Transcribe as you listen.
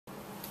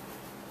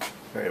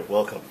Alright,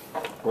 welcome.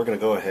 We're going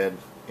to go ahead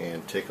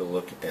and take a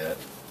look at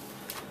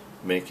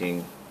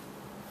making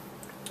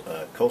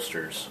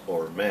coasters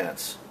or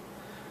mats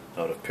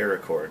out of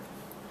paracord.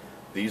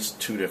 These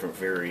two different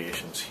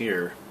variations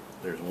here,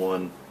 there's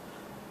one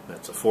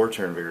that's a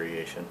 4-turn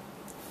variation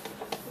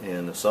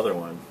and this other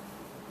one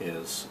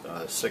is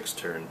a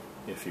 6-turn,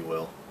 if you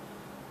will,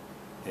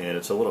 and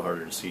it's a little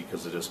harder to see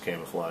because it is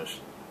camouflage,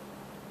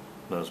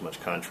 not as much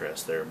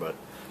contrast there, but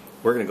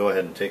we're going to go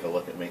ahead and take a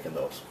look at making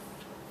those.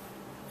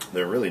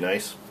 They're really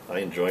nice. I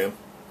enjoy them.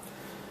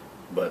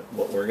 But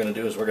what we're going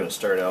to do is we're going to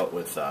start out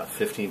with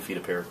 15 feet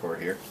of paracord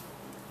here,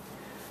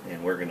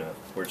 and we're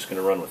just going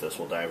to run with this.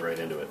 We'll dive right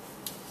into it.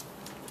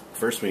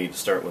 First, we need to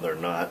start with our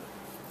knot,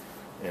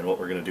 and what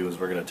we're going to do is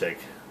we're going to take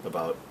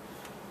about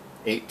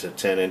 8 to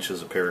 10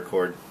 inches of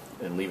paracord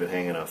and leave it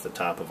hanging off the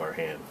top of our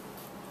hand.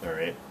 All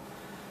right.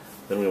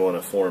 Then we want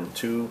to form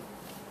 2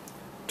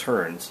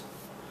 turns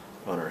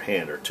on our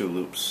hand, or 2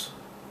 loops.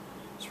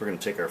 So we're going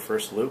to take our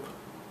first loop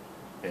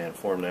and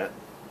form that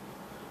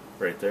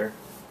right there,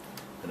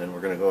 and then we're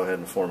going to go ahead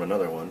and form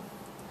another one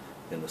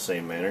in the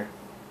same manner,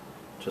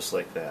 just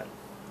like that.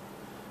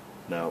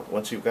 Now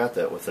once you've got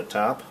that with the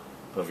top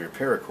of your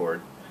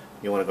paracord,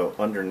 you want to go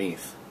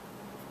underneath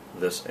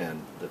this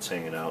end that's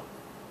hanging out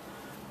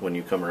when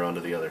you come around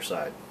to the other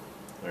side.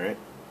 Alright?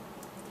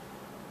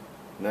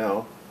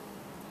 Now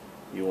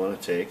you want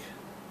to take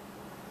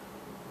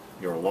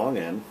your long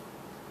end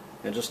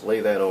and just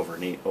lay that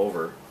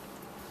over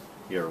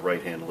your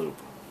right hand loop.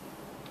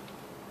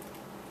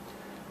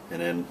 And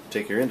then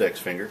take your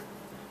index finger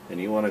and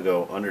you want to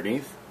go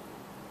underneath,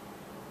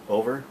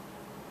 over,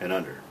 and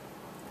under.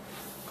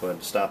 Go ahead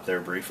and stop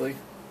there briefly.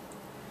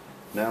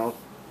 Now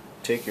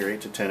take your 8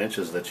 to 10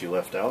 inches that you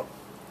left out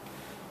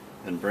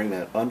and bring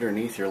that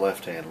underneath your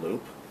left hand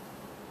loop,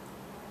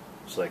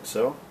 just like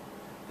so.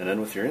 And then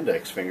with your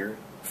index finger,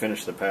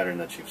 finish the pattern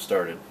that you've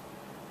started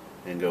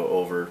and go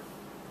over,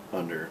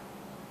 under,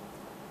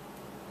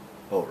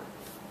 over.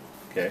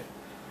 Okay?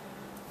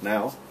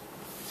 Now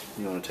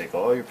you want to take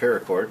all your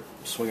paracord,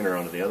 swing it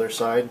around to the other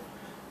side,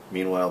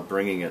 meanwhile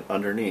bringing it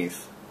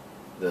underneath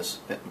this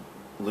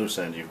loose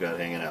end you've got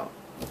hanging out.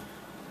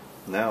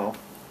 Now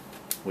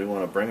we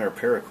want to bring our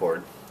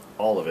paracord,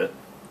 all of it,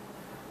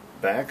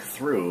 back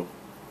through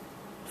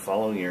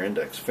following your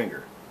index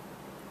finger.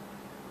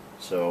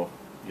 So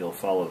you'll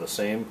follow the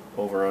same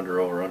over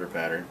under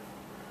pattern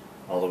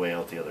all the way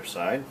out the other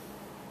side,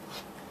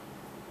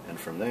 and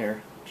from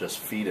there just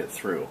feed it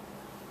through.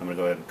 I'm going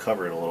to go ahead and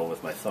cover it a little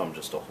with my thumb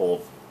just to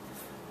hold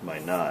my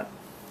knot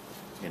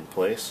in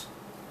place,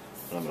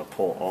 and I'm going to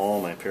pull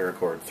all my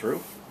paracord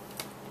through.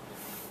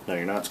 Now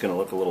your knot's going to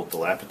look a little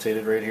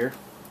dilapidated right here.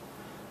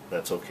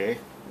 That's okay.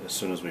 As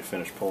soon as we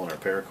finish pulling our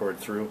paracord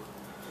through,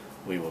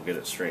 we will get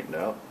it straightened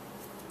out.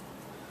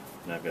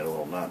 And I've got a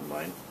little knot in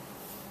mine.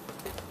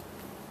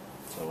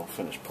 So we'll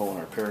finish pulling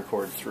our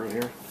paracord through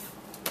here.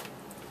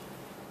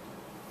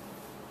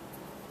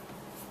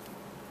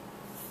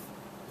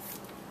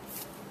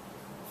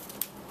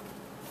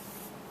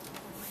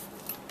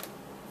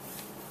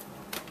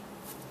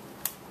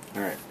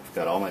 Alright, I've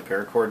got all my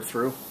paracord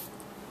through.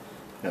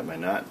 Got my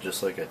knot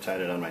just like I tied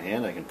it on my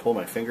hand. I can pull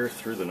my finger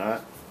through the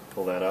knot,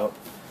 pull that out,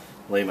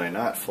 lay my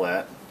knot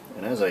flat,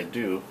 and as I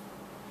do,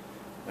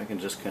 I can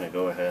just kind of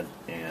go ahead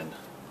and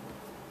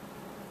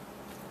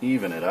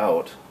even it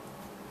out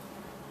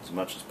as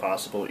much as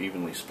possible,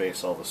 evenly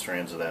space all the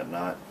strands of that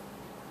knot,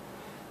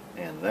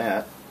 and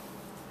that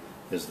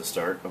is the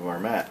start of our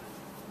mat.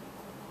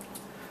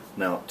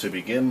 Now to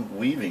begin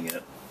weaving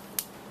it,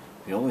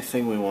 the only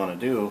thing we want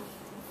to do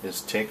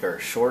is take our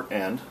short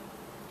end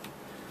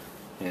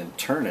and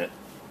turn it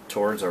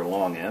towards our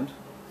long end,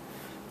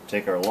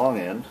 take our long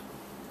end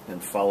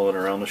and follow it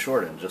around the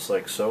short end just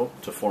like so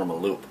to form a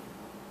loop.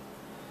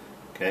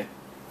 Okay,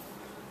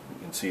 you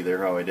can see there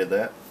how I did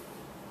that.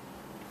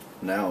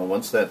 Now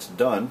once that's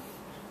done,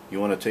 you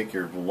want to take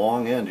your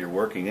long end, your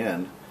working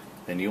end,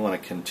 and you want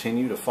to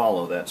continue to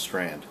follow that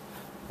strand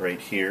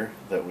right here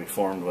that we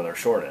formed with our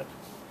short end.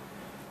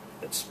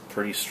 It's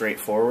pretty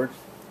straightforward.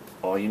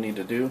 All you need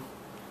to do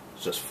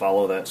is just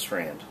follow that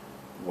strand.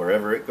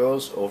 Wherever it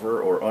goes,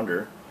 over or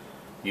under,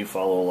 you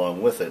follow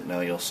along with it.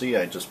 Now you'll see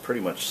I just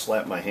pretty much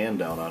slap my hand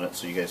down on it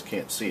so you guys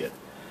can't see it.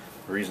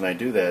 The reason I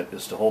do that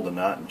is to hold the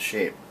knot in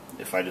shape.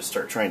 If I just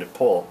start trying to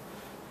pull,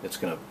 it's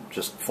going to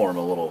just form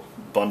a little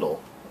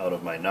bundle out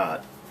of my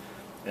knot,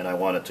 and I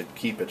want it to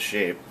keep its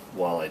shape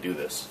while I do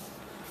this.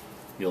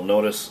 You'll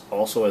notice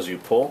also as you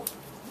pull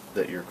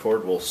that your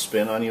cord will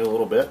spin on you a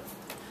little bit.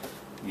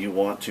 You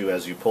want to,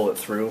 as you pull it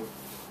through,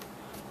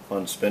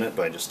 unspin it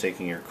by just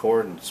taking your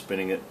cord and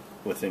spinning it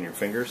within your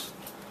fingers,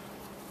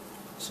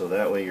 so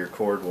that way your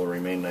cord will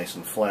remain nice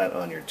and flat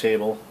on your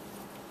table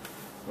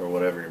or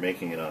whatever you're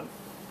making it on.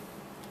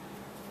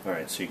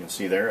 Alright, so you can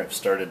see there I've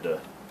started to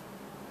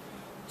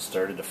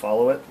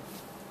follow it,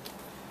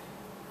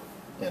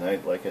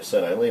 and like I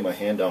said, I lay my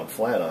hand down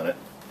flat on it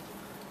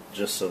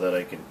just so that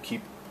I can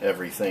keep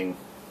everything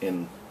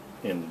in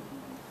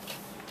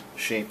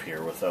shape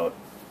here without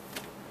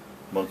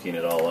monkeying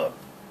it all up.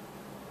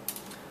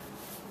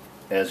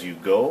 as you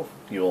go,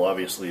 you will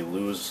obviously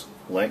lose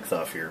length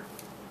off your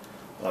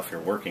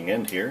working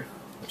end here,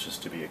 which is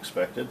to be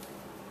expected.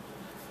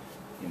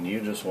 And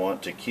you just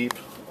want to keep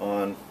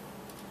on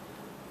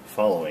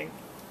following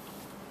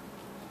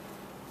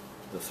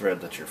the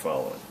thread that you're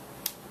following.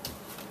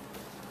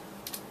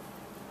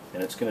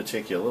 And it's going to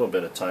take you a little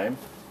bit of time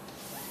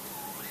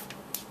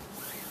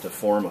to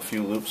form a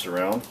few loops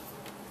around,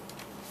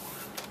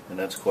 and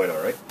that's quite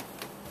alright.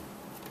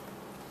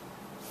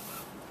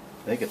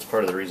 I think it's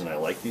part of the reason I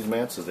like these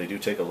mats, is they do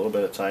take a little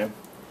bit of time,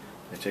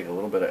 they take a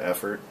little bit of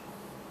effort.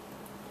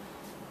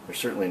 They're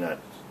certainly not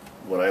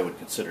what I would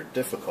consider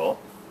difficult.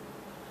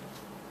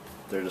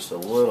 They're just a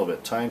little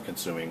bit time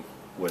consuming,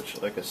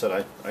 which, like I said,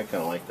 I kind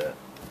of like that.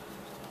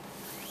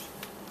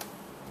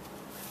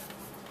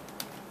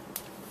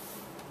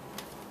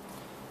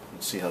 You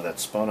can see how that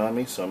spun on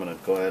me, so I'm going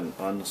to go ahead and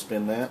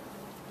unspin that.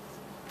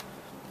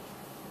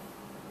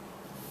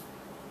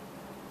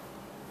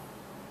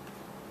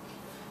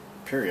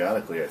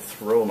 Periodically I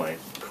throw my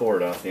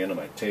cord off the end of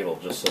my table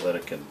just so that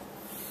it can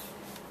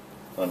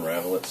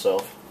unravel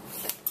itself.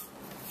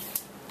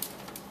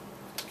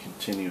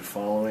 Continue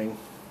following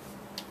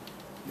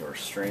your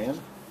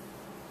strand.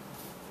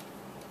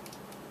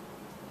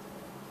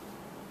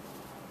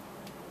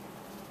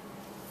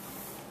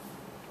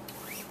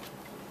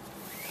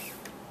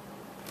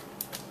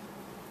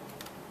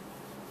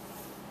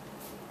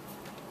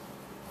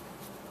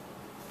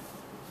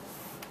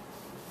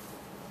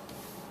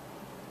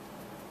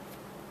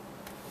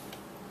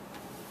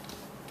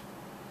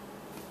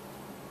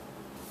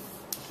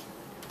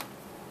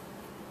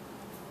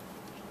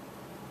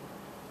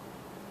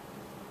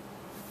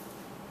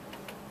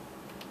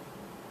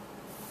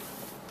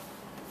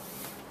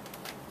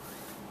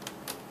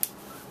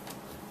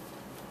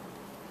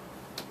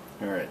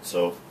 Alright,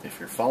 so if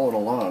you're following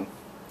along,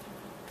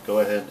 go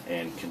ahead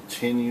and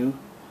continue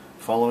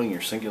following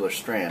your singular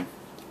strand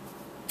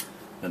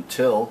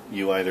until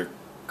you either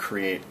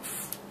create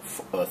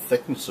a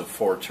thickness of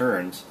 4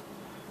 turns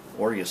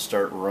or you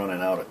start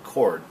running out of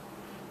cord.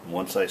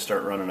 Once I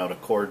start running out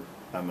of cord,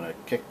 I'm going to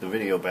kick the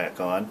video back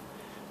on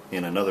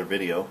in another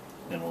video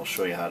and we'll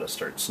show you how to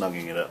start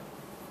snugging it up.